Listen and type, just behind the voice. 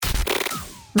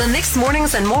The Mixed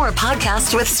Mornings and More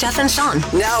podcast with Steph and Sean.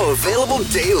 Now available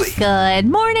daily. Good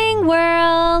morning,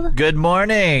 world. Good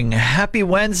morning. Happy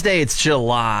Wednesday. It's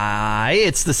July.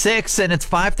 It's the 6th and it's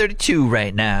 5:32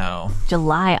 right now.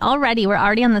 July already. We're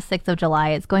already on the 6th of July.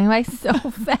 It's going by so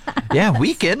fast. Yeah,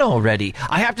 weekend already.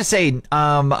 I have to say,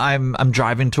 I'm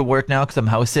driving to work now because I'm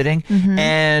house sitting.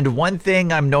 And one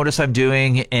thing I've noticed I'm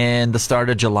doing in the start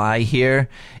of July here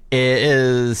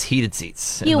is heated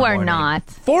seats. You are not.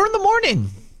 4 in the morning.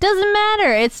 Doesn't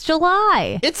matter. It's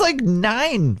July. It's like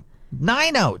 9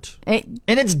 out. And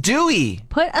it's dewy.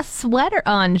 Put a sweater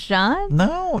on, Sean.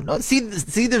 No. See,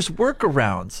 there's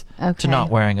workarounds to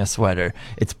not wearing a sweater.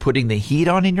 It's putting the heat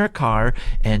on in your car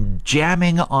and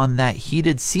jamming on that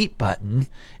heated seat button,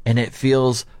 and it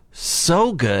feels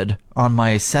so good on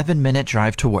my 7-minute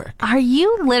drive to work. Are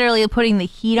you literally putting the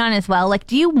heat on as well? Like,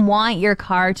 do you want your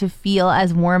car to feel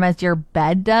as warm as your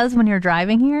bed does when you're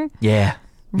driving here? Yeah.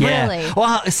 Yeah. Really?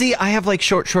 Well, see, I have like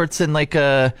short shorts and like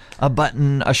a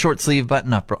short sleeve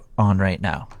button up on right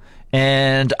now.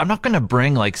 And I'm not going to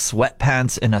bring like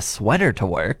sweatpants and a sweater to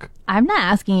work. I'm not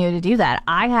asking you to do that.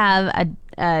 I have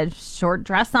a short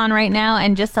dress on right now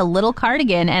and just a little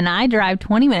cardigan, and I drive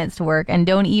 20 minutes to work and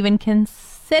don't even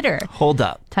consider Hold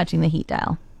up. touching the heat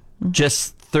dial.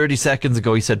 Just 30 seconds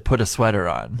ago, you said put a sweater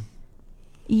on.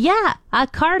 Yeah, a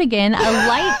cardigan,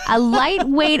 a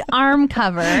lightweight arm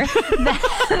cover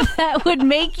that would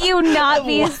make you not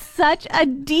be such a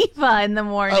diva in the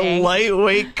morning. A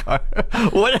lightweight car.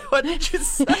 What did you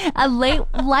say? A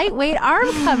lightweight arm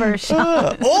cover,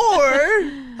 Sean. Or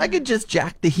I could just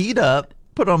jack the heat up,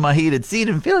 put on my heated seat,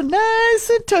 and feel nice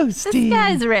and toasty. This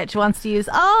guy's rich, wants to use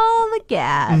all the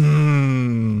gas.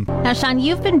 Now, Sean,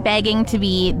 you've been begging to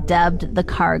be dubbed the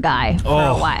car guy for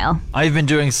a while. I've been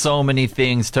doing so many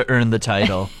things to earn the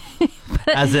title.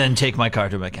 As in, take my car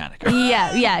to a mechanic.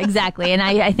 Yeah, exactly. And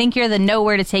I think you're the know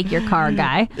where to take your car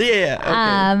guy.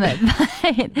 Yeah.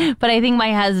 Okay. But I think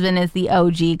my husband is the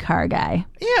OG car guy.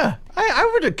 Yeah.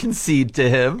 I would concede to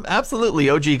him. Absolutely,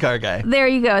 OG car guy. There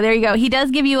you go. He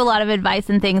does give you a lot of advice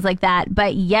and things like that.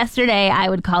 But yesterday, I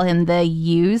would call him the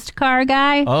used car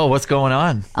guy. Oh, what's going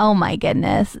on? Oh, my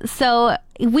goodness. So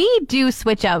we do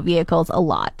switch out vehicles a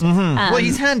lot. Well,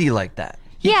 he's handy like that.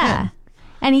 He can.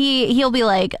 And he'll be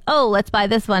like, oh, let's buy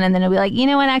this one. And then he'll be like, you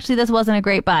know what? Actually, this wasn't a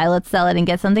great buy. Let's sell it and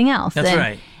get something else. That's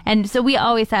right. And so we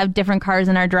always have different cars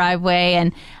in our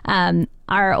driveway. And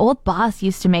our old boss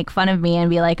used to make fun of me and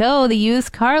be like, oh, the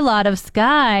used car lot of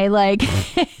Sky. Like,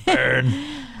 Burn.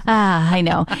 I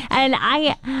know. And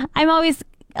I'm always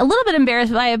a little bit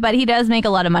embarrassed by it, but he does make a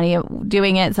lot of money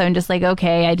doing it. So I'm just like,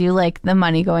 okay, I do like the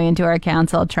money going into our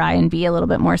account. So I'll try and be a little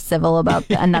bit more civil about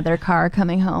another car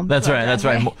coming home. That's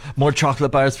right. More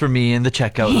chocolate bars for me in the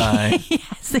checkout line.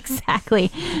 Yes, exactly.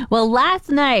 Well, last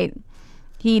night,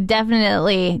 he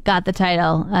definitely got the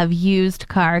title of used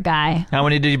car guy. How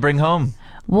many did he bring home?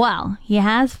 Well, he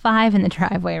has 5 in the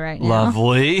driveway right now.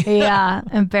 Lovely. Yeah,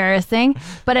 embarrassing.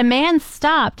 But a man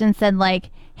stopped and said, like,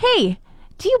 hey,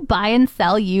 do you buy and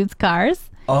sell used cars?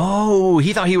 Oh,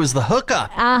 he thought he was the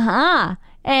hookup. Uh-huh.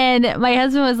 And my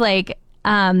husband was like,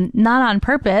 not on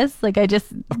purpose. Like, I just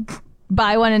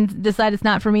buy one and decide it's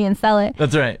not for me and sell it.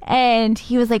 That's right. And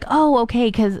he was like, oh, okay,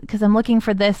 because I'm looking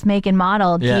for this make and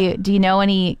model. Do you know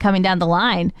any coming down the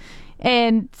line?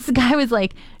 And this guy was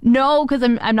like, no, because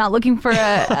I'm not looking for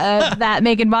that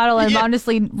make and model. I'm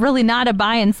honestly really not a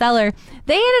buy and seller.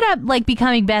 They ended up like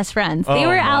becoming best friends. They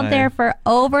were out there for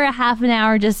over a half an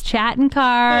hour just chatting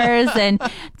cars and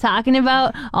talking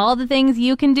about all the things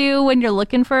you can do when you're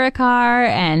looking for a car.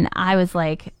 And I was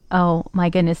like, oh my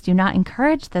goodness, do not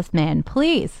encourage this man,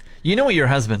 please. You know what your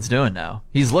husband's doing now?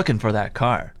 He's looking for that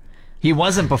car. He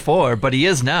wasn't before, but he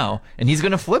is now, and he's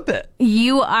going to flip it.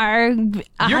 You are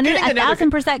 1,000%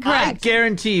 correct. I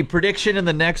guarantee, prediction in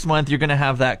the next month, you're going to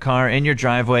have that car in your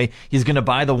driveway. He's going to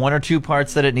buy the 1 or 2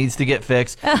 parts that it needs to get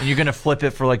fixed, and you're going to flip it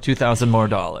for like $2,000 more.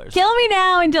 Kill me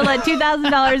now until that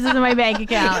 $2,000 is in my bank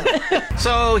account.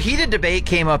 So, heated debate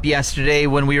came up yesterday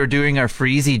when we were doing our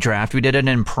Freezy draft. We did an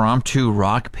impromptu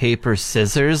rock, paper,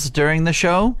 scissors during the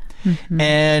show,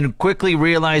 and quickly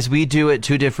realized we do it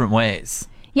 2 different ways.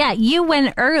 Yeah, you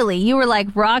went early. You were like,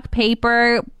 rock,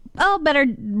 paper. Oh, better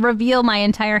reveal my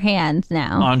entire hand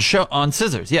now. On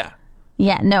scissors, yeah.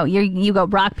 Yeah, no, you go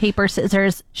rock, paper,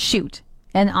 scissors, shoot.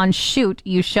 And on shoot,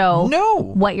 you show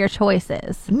what your choice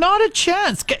is. Not a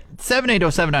chance.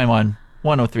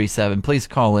 780-791-1037. Please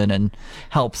call in and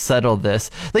help settle this.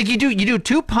 Like you do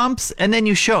 2 pumps and then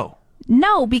you show.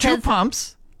 No, because 2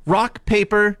 pumps. rock,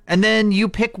 paper, and then you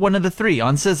pick one of the three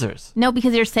on scissors. No,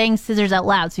 because you're saying scissors out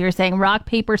loud. So you're saying rock,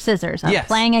 paper, scissors. I'm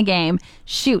playing a game.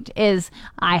 Shoot is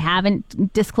I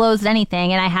haven't disclosed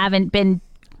anything and I haven't been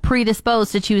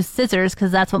predisposed to choose scissors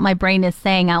because that's what my brain is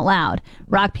saying out loud.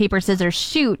 Rock, paper, scissors,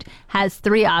 shoot has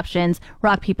 3 options.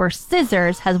 Rock, paper,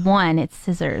 scissors has 1. It's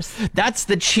scissors. That's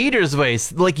the cheater's way.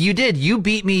 Like you did. You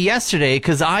beat me yesterday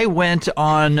because I went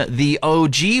on the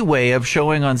OG way of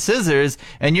showing on scissors,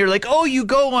 and you're like, oh, you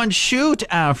go on shoot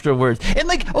afterwards. And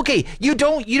like, okay, you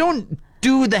don't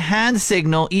do the hand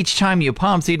signal each time you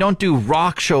pump. So you don't do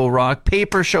rock, show rock,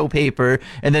 paper, show paper,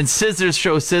 and then scissors,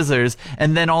 show scissors,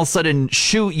 and then all of a sudden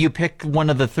shoot, you pick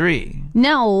one of the 3.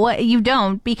 No, you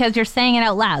don't, because you're saying it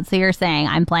out loud. So you're saying,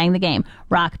 I'm playing the game.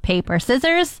 Rock, paper,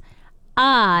 scissors.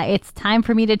 It's time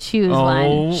for me to choose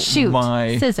one. Shoot,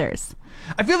 scissors.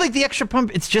 I feel like the extra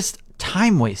pump, it's just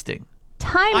time wasting.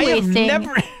 Time wasting? I have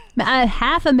never...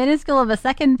 half a minuscule of a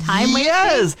second time wasting?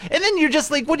 Yes. And then you're just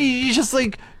like, what are you just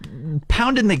like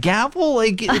pounding the gavel?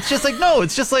 Like, it's just like, no,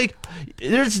 it's just like,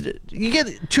 you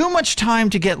get too much time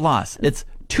to get lost. It's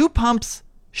 2 pumps,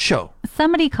 show.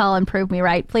 Somebody call and prove me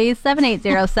right, please.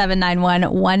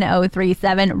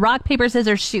 780-791-1037. Rock, paper,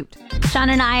 scissors, shoot. Sean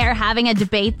and I are having a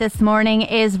debate this morning.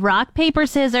 Is rock, paper,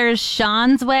 scissors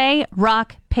Sean's way?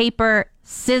 Rock, paper,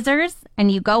 scissors, and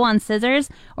you go on scissors?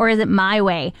 Or is it my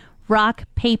way? Rock,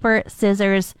 paper,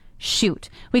 scissors, shoot.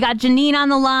 We got Janine on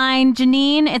the line.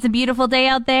 Janine, it's a beautiful day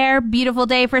out there. Beautiful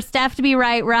day for Steph to be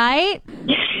right?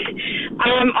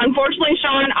 Unfortunately,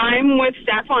 Sean, I'm with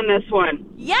Steph on this one.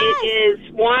 Yes. It is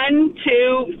 1,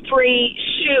 2, 3,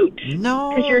 shoot.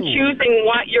 No. Because you're choosing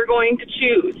what you're going to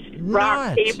choose.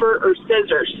 Rock, paper, or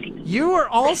scissors. You are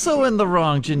also in the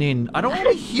wrong, Janine. I don't want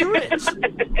to hear it.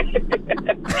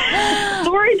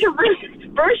 Sorry to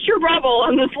burst your bubble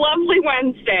on this lovely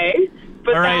Wednesday,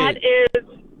 but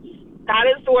that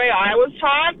is the way I was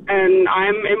taught, and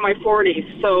I'm in my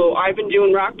 40s, so I've been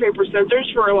doing rock, paper,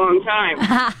 scissors for a long time.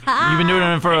 You've been doing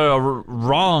it for a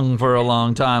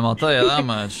long time, I'll tell you that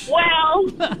much. Well,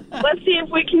 let's see if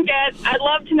we can I'd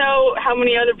love to know how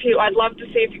many other people, I'd love to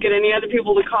see if you get any other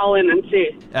people to call in and see.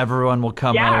 Everyone will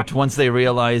come out once they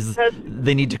realize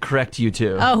they need to correct you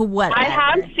too. Oh, whatever. I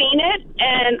have seen it,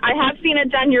 and I have seen it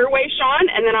done your way, Sean,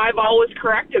 and then I've always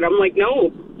corrected. I'm like,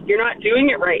 no, you're not doing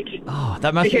it right. Oh,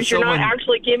 that must because be so you're not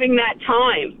actually giving that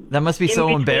time. That must be so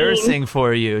embarrassing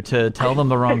for you to tell them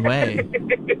the wrong way.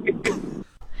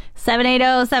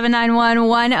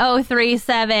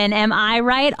 780-791-1037. Am I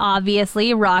right?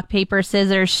 Obviously, rock, paper,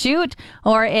 scissors, shoot.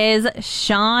 Or is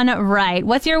Sean right?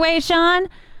 What's your way, Sean?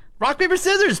 Rock, paper,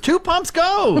 scissors. 2 pumps,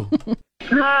 go.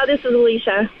 This is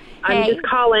Alicia. Hey. I'm just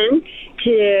calling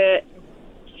to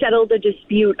settle the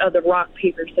dispute of the rock,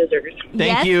 paper, scissors.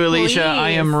 Thank you, Alicia. Please. I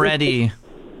am ready.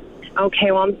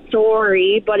 Okay, well, I'm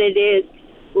sorry, but it is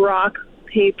rock,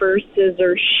 paper,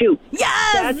 scissors, shoot.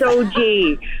 Yes! That's OG.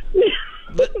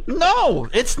 No,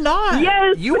 it's not.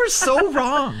 Yes. You were so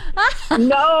wrong.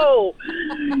 No,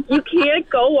 you can't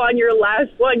go on your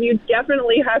last one. You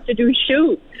definitely have to do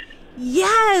shoot.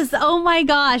 Yes. Oh my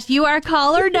gosh. You are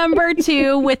caller number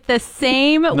 2 with the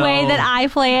same way that I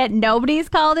play it. Nobody's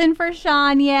called in for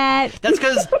Sean yet. That's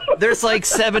because there's like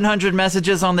 700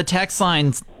 messages on the text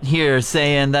lines here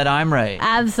saying that I'm right.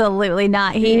 Absolutely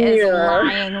not. He is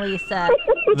lying, Lisa.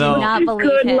 No. Do not believe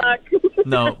Good him. luck.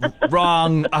 No,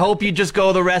 wrong. I hope you just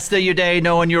go the rest of your day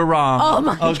knowing you're wrong. Oh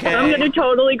my okay. I'm going to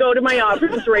totally go to my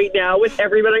office right now with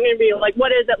everybody. I'm going to be like,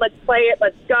 what is it? Let's play it.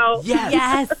 Let's go.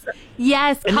 Yes.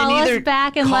 Yes. And Call then either us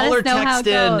back and let call or us know how it text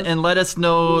in goes. and let us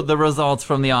know the results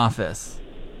from the office.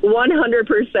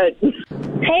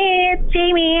 100%. Hey, it's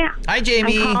Jamie. Hi,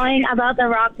 Jamie. I'm calling about the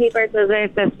rock, paper, scissors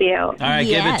dispute. All right,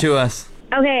 give it Yes. to us.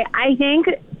 Okay, I think,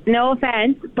 no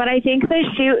offense, but I think the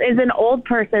shoot is an old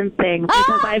person's thing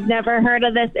because I've never heard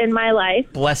of this in my life.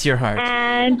 Bless your heart.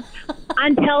 And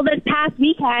until this past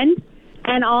weekend,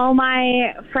 and all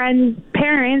my friends'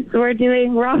 parents were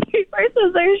doing rock, paper,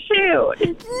 scissors,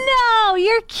 shoot. No,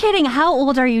 you're kidding. How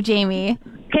old are you, Jamie?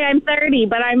 Okay, I'm 30,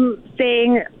 but I'm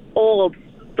saying old,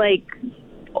 like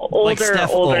older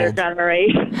Steph old.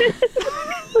 generation.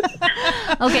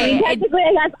 Okay. Technically,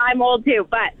 I guess I'm old too,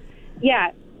 but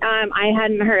yeah, I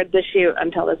hadn't heard the shoot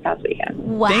until this past weekend.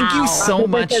 Wow. Thank you so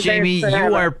much, Scissors Jamie. You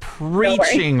forever. are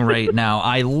preaching right now.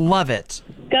 I love it.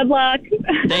 Good luck.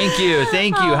 Thank you.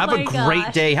 Thank you. Oh Have a my great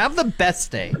gosh. day. Have the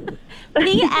best day.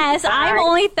 P.S. I'm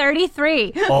only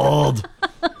 33. Old.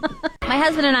 My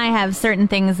husband and I have certain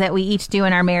things that we each do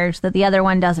in our marriage that the other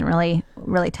one doesn't really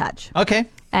touch. Okay.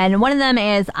 And one of them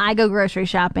is I go grocery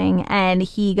shopping and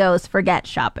he goes forget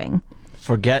shopping.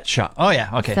 Forget shop. Oh, yeah.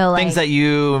 Okay. So, Things like- that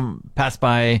you passed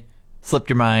by, slipped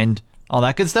your mind. All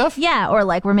that good stuff? Yeah, or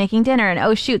like we're making dinner and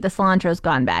oh shoot, the cilantro's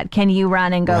gone bad. Can you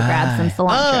run and go grab some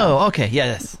cilantro? Oh, okay,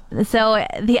 yes. So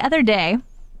the other day,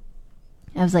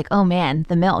 I was like, oh man,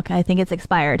 the milk, I think it's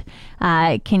expired.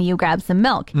 Can you grab some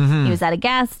milk? He was at a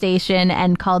gas station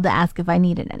and called to ask if I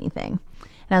needed anything.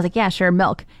 And I was like, yeah, sure,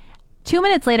 milk. 2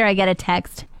 minutes later, I get a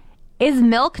text. Is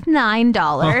milk $9?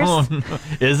 Oh, no.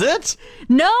 Is it?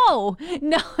 No,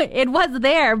 it was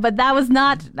there, but that was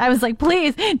not. I was like,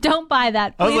 please don't buy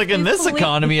that. Please, I was like, in this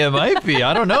economy, it might be.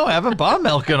 I don't know. I haven't bought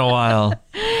milk in a while.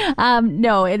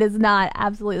 No, it is not.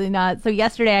 Absolutely not. So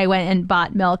yesterday I went and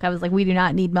bought milk. I was like, we do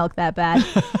not need milk that bad.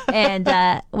 And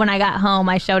when I got home,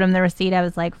 I showed him the receipt. I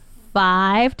was like,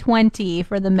 $5.20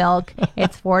 for the milk.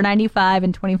 It's $4.95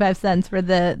 and 25 cents for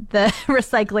the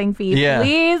recycling fee. Yeah.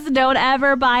 Please don't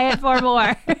ever buy it for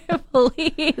more.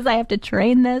 Please, I have to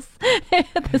train this.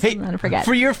 This is not to forget.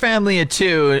 For your family of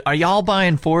 2, are y'all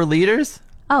buying 4 liters?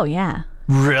 Oh yeah.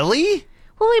 Really?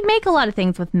 Well, we make a lot of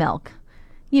things with milk.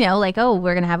 You know, like, oh,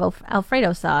 we're going to have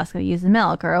Alfredo sauce, going to use the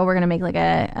milk. Or, oh, we're going to make like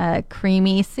a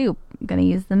creamy soup, going to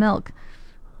use the milk.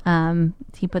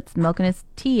 He puts milk in his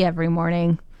tea every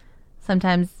morning.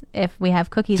 Sometimes if we have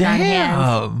cookies on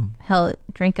hand, he'll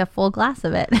drink a full glass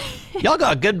of it. Y'all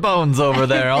got good bones over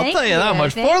there. I'll tell you that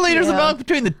much. 4 liters of milk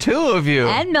between the 2 of you.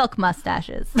 And milk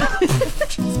mustaches.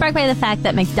 Sparked by the fact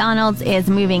that McDonald's is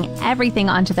moving everything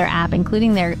onto their app,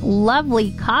 including their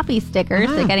lovely coffee stickers.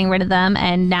 They're getting rid of them,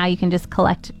 and now you can just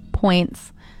collect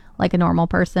points like a normal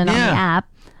person on the app.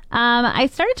 I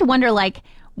started to wonder, like,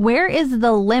 where is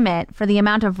the limit for the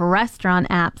amount of restaurant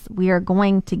apps we are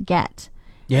going to get?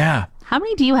 Yeah. How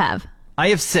many do you have? I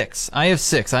have 6. I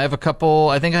have a couple.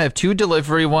 I think I have 2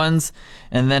 delivery ones.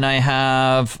 And then I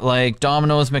have like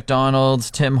Domino's, McDonald's,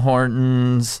 Tim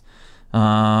Hortons.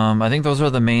 I think those are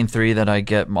the main 3 that I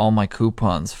get all my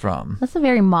coupons from. That's a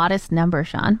very modest number,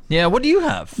 Sean. Yeah. What do you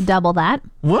have? Double that.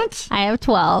 What? I have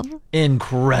 12.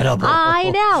 Incredible. I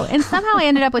know. And somehow I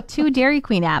ended up with 2 Dairy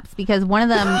Queen apps because one of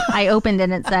them I opened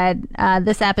and it said,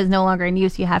 this app is no longer in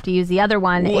use. You have to use the other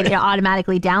one. It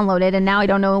automatically downloaded, and now I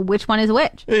don't know which one is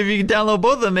which. If you can download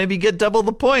both of them, maybe you get double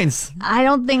the points. I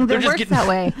don't think that works that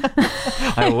way.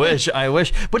 I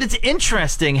wish. But it's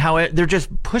interesting how they're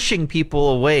just pushing people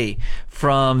away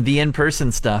from the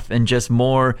in-person stuff and just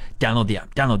more download the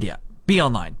app, be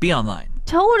online.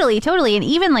 Totally. And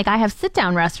even like I have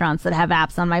sit-down restaurants that have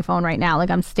apps on my phone right now. Like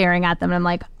I'm staring at them and I'm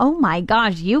like, oh my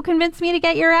gosh, you convinced me to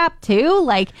get your app too?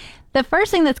 Like the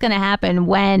first thing that's going to happen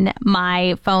when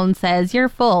my phone says you're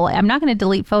full, I'm not going to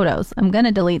delete photos. I'm going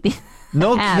to delete these.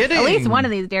 No apps. kidding. At least one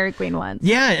of these Dairy Queen ones.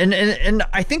 Yeah, and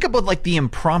I think about like the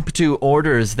impromptu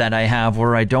orders that I have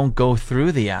where I don't go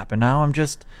through the app, and now I'm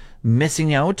just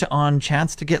missing out on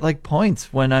chance to get like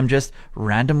points when I'm just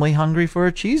randomly hungry for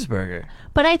a cheeseburger.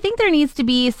 But I think there needs to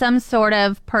be some sort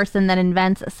of person that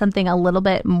invents something a little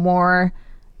bit more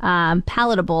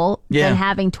palatable than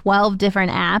having 12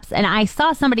 different apps. And I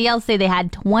saw somebody else say they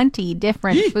had 20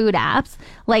 different food apps.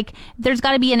 Like there's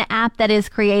got to be an app that is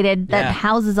created that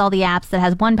houses all the apps that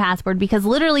has one password, because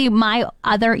literally my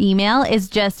other email is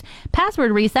just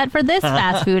password reset for this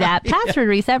fast food app, password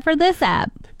reset for this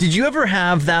app. Did you ever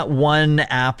have that one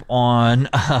app on,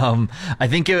 I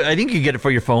think you get it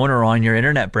for your phone or on your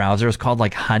internet browser. It's called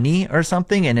like Honey or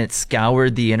something, and it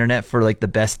scoured the internet for like the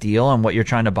best deal on what you're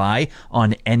trying to buy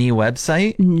on any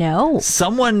website? No.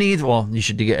 Someone needs, well, you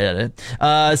should get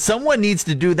it. Someone needs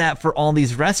to do that for all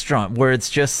these restaurants where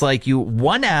it's just like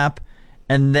one app,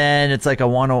 and then it's like I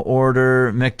want to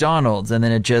order McDonald's, and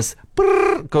then it just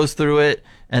goes through it.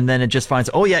 And then it just finds,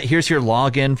 oh yeah, here's your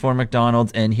login for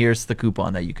McDonald's, and here's the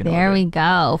coupon that you can order. There we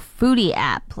go. Foodie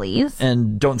app, please.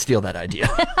 And don't steal that idea.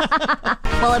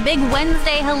 Well, a big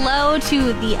Wednesday hello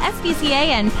to the SPCA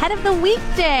and Pet of the Week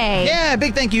Day. Yeah,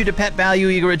 big thank you to Pet Value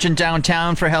Eagle Ridge in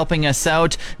downtown for helping us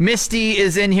out. Misty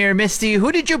is in here. Misty,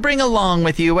 who did you bring along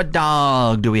with you? What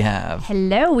dog do we have?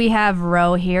 Hello, we have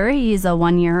Ro here. He's a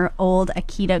 1-year-old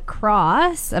Akita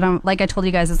Cross. And like I told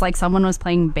you guys, it's like someone was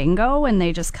playing bingo and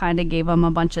they just kind of gave him a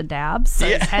bunch of dabs. So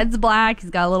his head's black. He's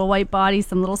got a little white body,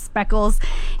 some little speckles.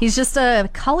 He's just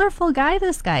a colorful guy,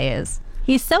 this guy is.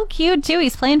 He's so cute, too.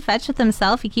 He's playing fetch with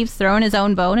himself. He keeps throwing his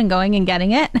own bone and going and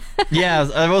getting it. Yeah,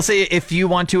 I will say, if you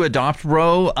want to adopt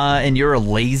Ro and you're a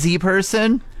lazy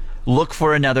person, look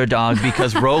for another dog,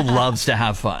 because Ro loves to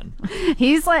have fun.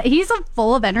 He's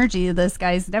full of energy, this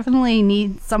guy. He's definitely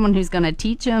needs someone who's going to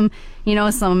teach him,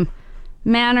 some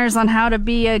manners on how to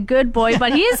be a good boy,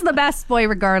 but he is the best boy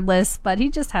regardless, but he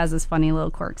just has his funny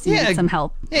little quirks. He needs some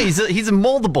help. Yeah, he's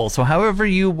moldable, so however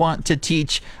you want to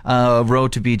teach Ro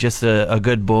to be just a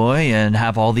good boy and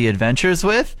have all the adventures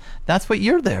with, that's what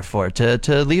you're there for,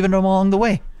 to leave him along the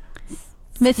way.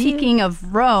 Speaking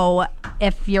of Roe,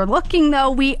 if you're looking though,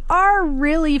 we are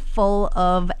really full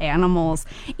of animals.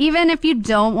 Even if you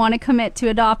don't want to commit to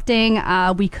adopting,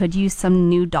 we could use some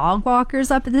new dog walkers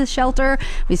up at the shelter.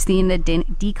 We've seen the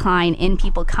decline in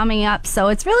people coming up. So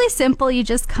it's really simple. You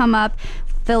just come up,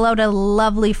 fill out a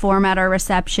lovely form at our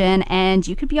reception, and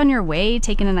you could be on your way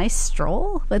taking a nice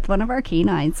stroll with one of our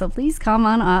canines. So please come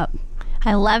on up.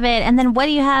 I love it. And then what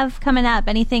do you have coming up?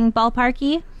 Anything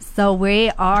ballparky? So we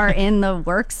are in the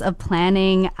works of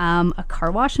planning a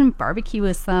car wash and barbecue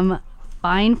with some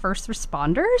fine first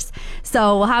responders.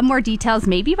 So we'll have more details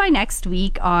maybe by next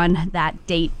week on that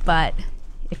date. But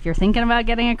if you're thinking about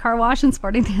getting a car wash and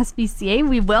supporting the SPCA,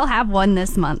 we will have one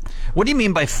this month. What do you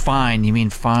mean by fine? You mean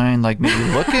fine like maybe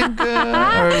looking good?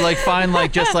 Or like fine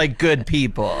like just like good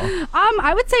people?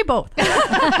 I would say both.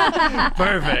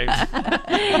 Perfect.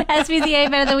 SPCA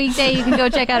Event of the Weekday. You can go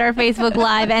check out our Facebook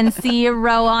Live and see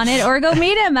Roe on it, or go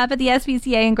meet him up at the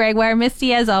SPCA in Gregoire.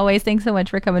 Misty, as always, thanks so much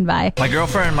for coming by. My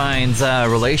girlfriend and mine's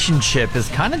relationship is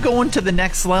kind of going to the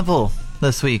next level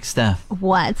this week, Steph.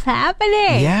 What's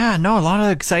happening? Yeah, no, a lot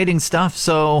of exciting stuff.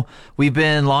 So we've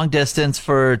been long distance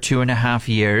for 2.5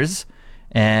 years.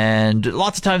 And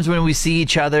lots of times when we see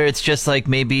each other, it's just like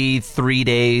maybe 3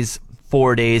 days,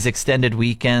 4 days, extended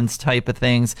weekends type of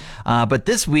things. But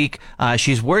this week,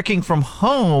 she's working from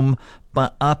home,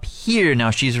 but up here. Now,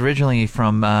 she's originally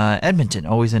from Edmonton,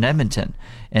 always in Edmonton.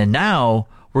 And now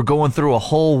we're going through a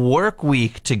whole work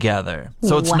week together.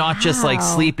 So it's not just like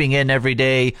sleeping in every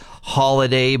day,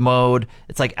 holiday mode.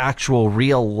 It's like actual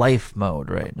real life mode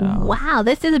right now. Wow,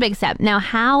 this is a big step. Now,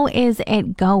 how is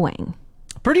it going?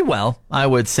 Pretty well, I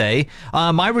would say.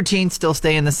 My routine's still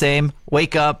staying the same.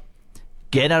 Wake up,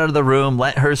 get out of the room,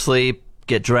 let her sleep,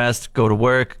 get dressed, go to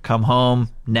work, come home,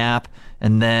 nap,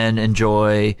 and then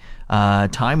enjoy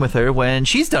time with her when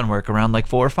she's done work around like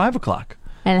 4 or 5 o'clock.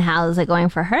 And how's it going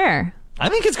for her? I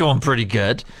think it's going pretty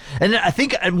good. And I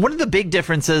think one of the big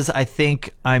differences I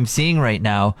think I'm seeing right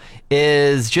now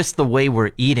is just the way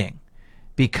we're eating.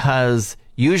 Because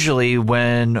usually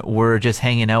when we're just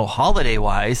hanging out holiday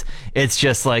wise, it's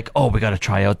just like, oh, we got to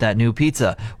try out that new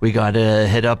pizza. We got to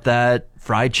hit up that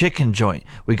fried chicken joint.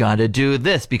 We got to do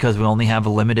this because we only have a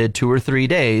limited 2 or 3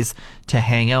 days to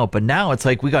hang out. But now it's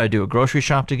like we got to do a grocery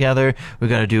shop together. We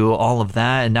got to do all of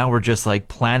that. And now we're just like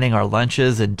planning our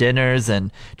lunches and dinners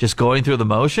and just going through the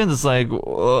motions. It's like,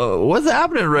 what's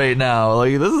happening right now?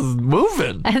 Like, this is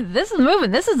moving. This is moving.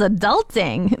 This is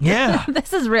adulting. Yeah.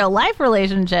 This is real life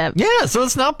relationship. Yeah. So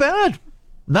it's not bad.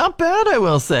 Not bad, I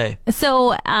will say.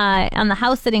 So on the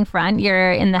house sitting front,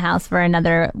 you're in the house for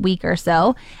another week or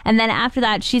so. And then after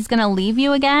that, she's going to leave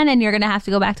you again and you're going to have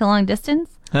to go back to long distance?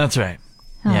 That's right.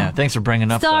 Oh. Yeah, thanks for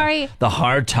bringing up the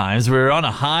hard times. We were on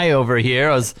a high over here.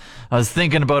 I was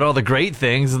thinking about all the great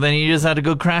things, and then you just had to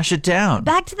go crash it down.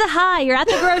 Back to the high. You're at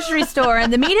the grocery store,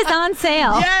 and the meat is on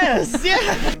sale. Yes,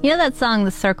 yeah. You know that song,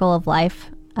 The Circle of Life,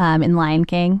 in Lion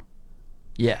King?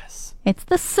 Yes. It's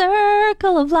the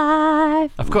circle of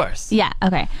life. Of course. Yeah,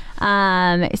 okay.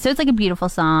 So it's like a beautiful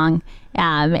song.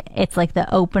 It's like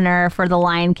the opener for The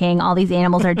Lion King. All these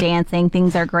animals are dancing.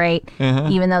 Things are great.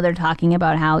 Even though they're talking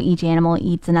about how each animal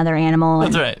eats another animal.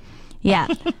 That's right. Yeah.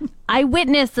 I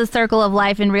witnessed The Circle of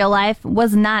Life in real life.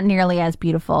 Was not nearly as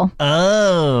beautiful.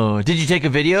 Oh. Did you take a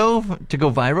video to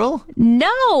go viral?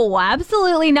 No,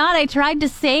 absolutely not. I tried to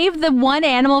save the one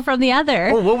animal from the other.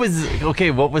 Oh, what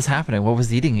was happening? What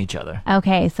was eating each other?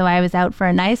 Okay, so I was out for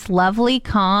a nice, lovely,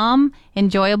 calm,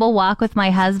 enjoyable walk with my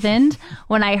husband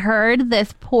when I heard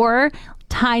this poor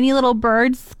tiny little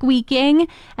bird squeaking,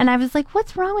 and I was like,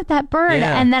 what's wrong with that bird?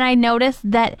 Yeah. And then I noticed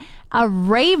that a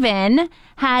raven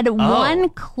had one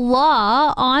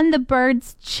claw on the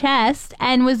bird's chest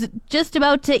and was just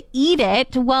about to eat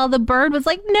it while the bird was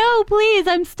like, no, please,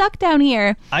 I'm stuck down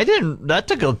here. That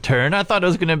took a turn. I thought it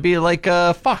was going to be like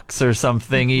a fox or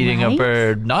something eating a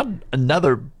bird, not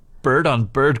another bird on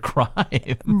bird crime.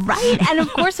 Right. And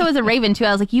of course it was a raven too.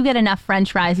 I was like, you get enough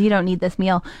French fries. You don't need this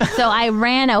meal. So I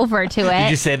ran over to it.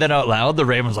 Did you say that out loud? The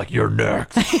raven was like, you're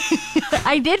next.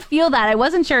 I did feel that. I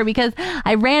wasn't sure because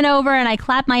I ran over and I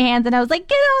clapped my hands and I was like,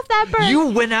 get off that bird. You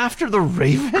went after the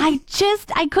raven? I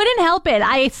couldn't help it.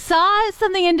 I saw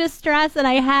something in distress and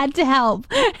I had to help.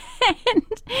 And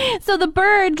so the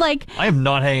bird, like... I am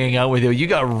not hanging out with you. You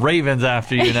got ravens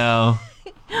after you now.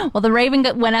 Well, the raven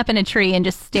went up in a tree and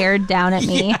just stared down at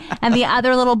me. And the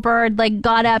other little bird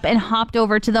got up and hopped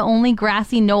over to the only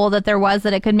grassy knoll that there was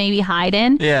that it could maybe hide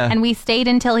in. Yeah. And we stayed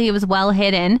until he was well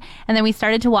hidden. And then we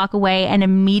started to walk away, and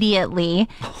immediately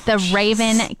the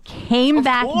raven came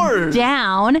back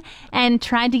down and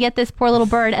tried to get this poor little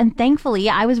bird. And thankfully,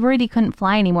 I was worried he couldn't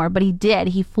fly anymore, but he did.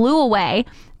 He flew away.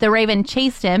 The raven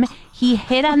chased him. He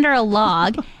hid under a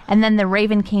log, and then the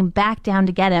raven came back down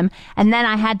to get him. And then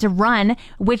I had to run,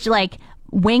 which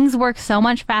wings work so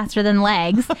much faster than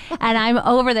legs. And I'm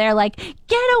over there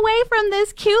get away from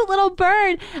this cute little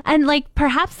bird. And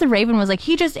perhaps the raven was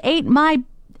he just ate my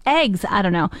eggs. I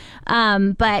don't know.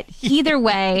 But either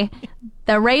way,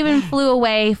 the raven flew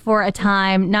away for a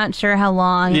time. Not sure how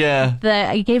long. Yeah.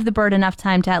 I gave the bird enough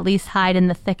time to at least hide in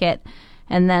the thicket.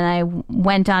 And then I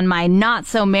went on my not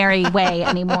so merry way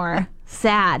anymore.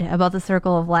 Sad about the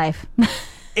circle of life.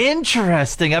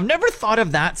 Interesting. I've never thought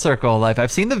of that circle of life.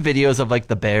 I've seen the videos of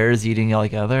the bears eating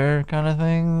other kind of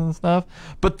things and stuff.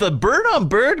 But the bird on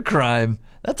bird crime,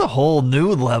 that's a whole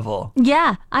new level.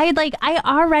 Yeah. I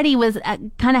already was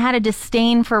kind of had a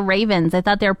disdain for ravens. I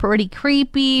thought they were pretty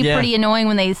creepy, pretty annoying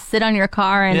when they sit on your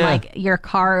car and your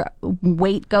car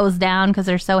weight goes down because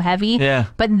they're so heavy. Yeah.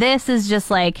 But this is just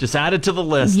just add it to the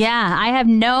list. Yeah. I have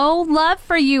no love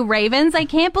for you, ravens. I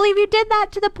can't believe you did that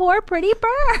to the poor pretty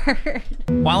bird.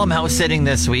 While I'm house sitting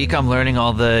this week, I'm learning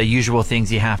all the usual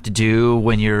things you have to do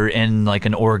when you're in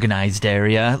an organized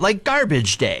area, like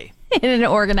garbage day. In an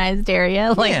organized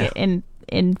area,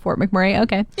 in Fort McMurray.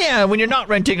 Okay. Yeah, when you're not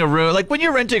renting a room, when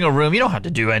you're renting a room, you don't have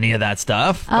to do any of that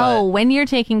stuff. Oh, when you're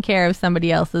taking care of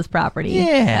somebody else's property.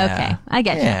 Yeah. Okay, I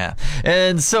get you. Yeah.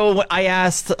 And so I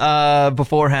asked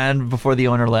beforehand, before the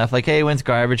owner left, hey, when's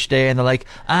garbage day? And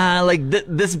they're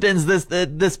this bin's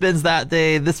this bin's that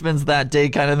day, this bin's that day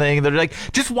kind of thing. They're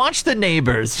just watch the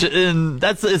neighbors. And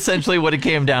that's essentially what it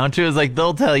came down to, is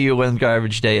they'll tell you when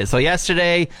garbage day is. So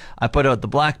yesterday, I put out the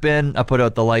black bin, I put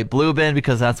out the light blue bin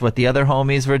because that's what the other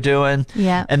homies were doing.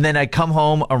 Yeah. And then I come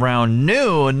home around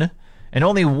noon and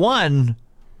only one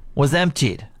was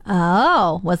emptied.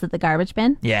 Oh, was it the garbage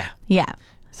bin? Yeah. Yeah.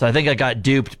 So I think I got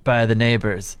duped by the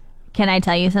neighbors. Can I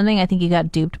tell you something? I think you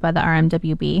got duped by the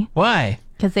RMWB. Why?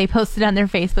 Because they posted on their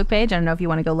Facebook page. I don't know if you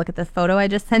want to go look at this photo I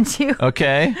just sent you.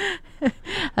 Okay.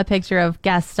 A picture of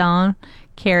Gaston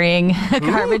carrying a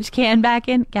garbage can back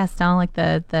in. Gaston,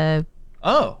 the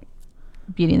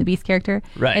Beauty and the Beast character.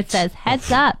 Right. It says,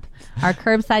 heads up. Our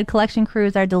curbside collection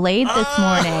crews are delayed this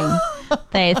morning.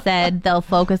 They said they'll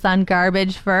focus on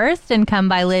garbage first and come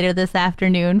by later this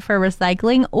afternoon for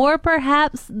recycling, or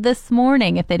perhaps this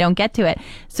morning if they don't get to it.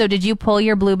 So did you pull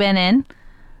your blue bin in?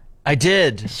 I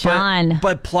did. Sean.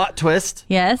 But plot twist.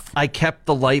 Yes? I kept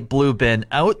the light blue bin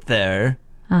out there.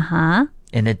 Uh-huh.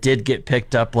 And it did get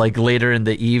picked up later in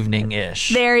the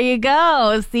evening-ish. There you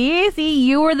go. See,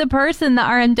 you were the person the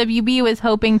RMWB was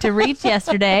hoping to reach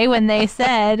yesterday when they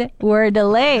said we're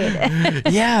delayed.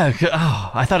 Yeah.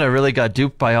 Oh, I thought I really got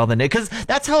duped by all the because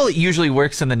that's how it usually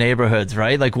works in the neighborhoods,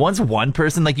 right? Once one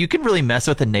person, you can really mess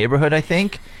with the neighborhood, I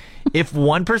think. If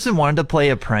one person wanted to play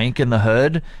a prank in the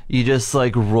hood, you just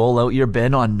roll out your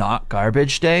bin on not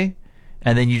garbage day,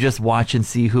 and then you just watch and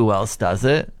see who else does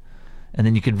it. And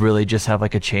then you could really just have a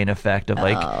chain effect of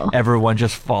everyone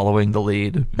just following the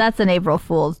lead. That's an April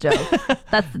Fool's joke.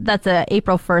 That's a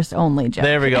April 1st only joke.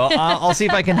 There we go. I'll see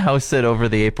if I can house sit over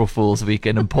the April Fool's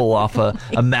weekend and pull off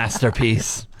a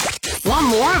masterpiece. Want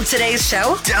more of today's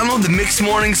show? Download the Mixed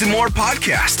Mornings and More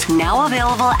podcast. Now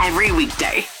available every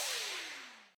weekday.